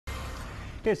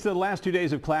It's the last 2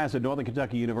 days of class at Northern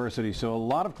Kentucky University, so a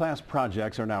lot of class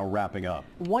projects are now wrapping up.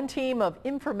 One team of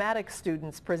informatics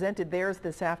students presented theirs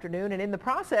this afternoon, and in the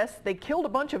process, they killed a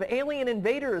bunch of alien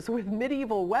invaders with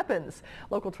medieval weapons.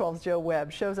 Local 12's Joe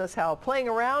Webb shows us how playing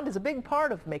around is a big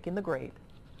part of making the grade.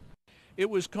 It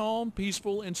was calm,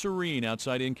 peaceful, and serene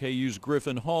outside NKU's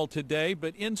Griffin Hall today,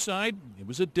 but inside, it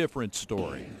was a different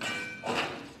story.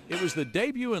 It was the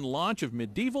debut and launch of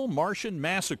Medieval Martian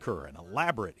Massacre, an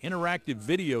elaborate interactive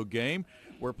video game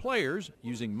where players,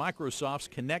 using Microsoft's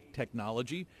Kinect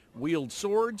technology, wield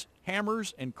swords,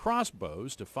 hammers, and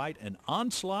crossbows to fight an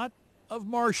onslaught of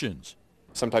Martians.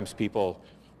 Sometimes people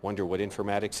wonder what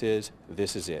informatics is.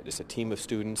 This is it. It's a team of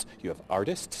students. You have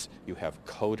artists, you have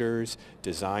coders,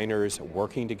 designers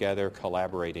working together,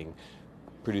 collaborating,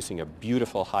 producing a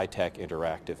beautiful, high-tech,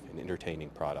 interactive, and entertaining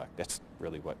product. That's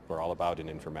really what we're all about in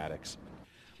informatics.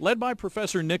 Led by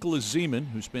Professor Nicholas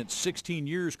Zeman, who spent 16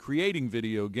 years creating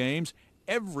video games,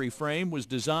 every frame was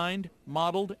designed,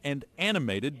 modeled, and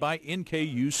animated by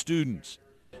NKU students.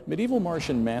 Medieval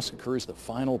Martian Massacre is the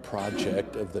final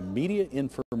project of the Media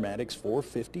Informatics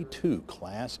 452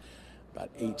 class. About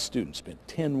 8 students spent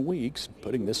 10 weeks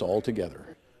putting this all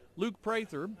together. Luke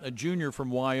Prather, a junior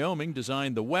from Wyoming,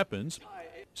 designed the weapons.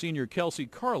 Senior Kelsey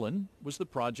Carlin was the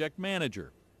project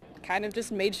manager. Kind of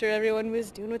just made sure everyone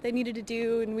was doing what they needed to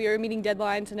do and we were meeting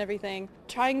deadlines and everything.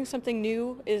 Trying something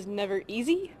new is never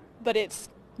easy, but it's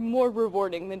more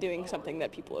rewarding than doing something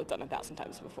that people have done 1,000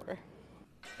 times before.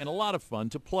 And a lot of fun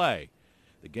to play.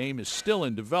 The game is still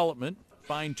in development.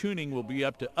 Fine-tuning will be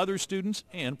up to other students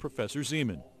and Professor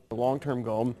Zeman. The long-term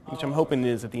goal, which I'm hoping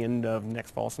is at the end of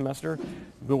next fall semester,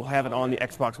 we'll have it on the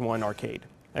Xbox One arcade.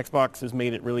 Xbox has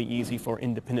made it really easy for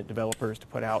independent developers to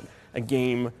put out a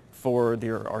game for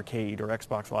their arcade or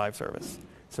Xbox Live service.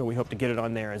 So we hope to get it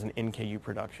on there as an NKU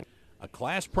production. A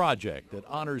class project that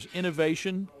honors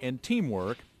innovation and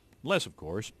teamwork, unless, of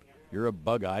course, you're a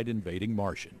bug-eyed invading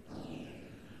Martian.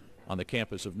 On the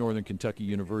campus of Northern Kentucky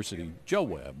University, Joe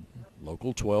Webb,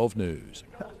 Local 12 News.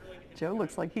 Joe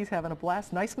looks like he's having a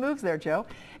blast. Nice moves there, Joe.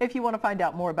 If you want to find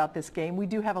out more about this game, we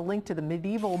do have a link to the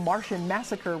Medieval Martian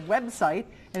Massacre website,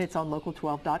 and it's on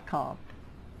local12.com.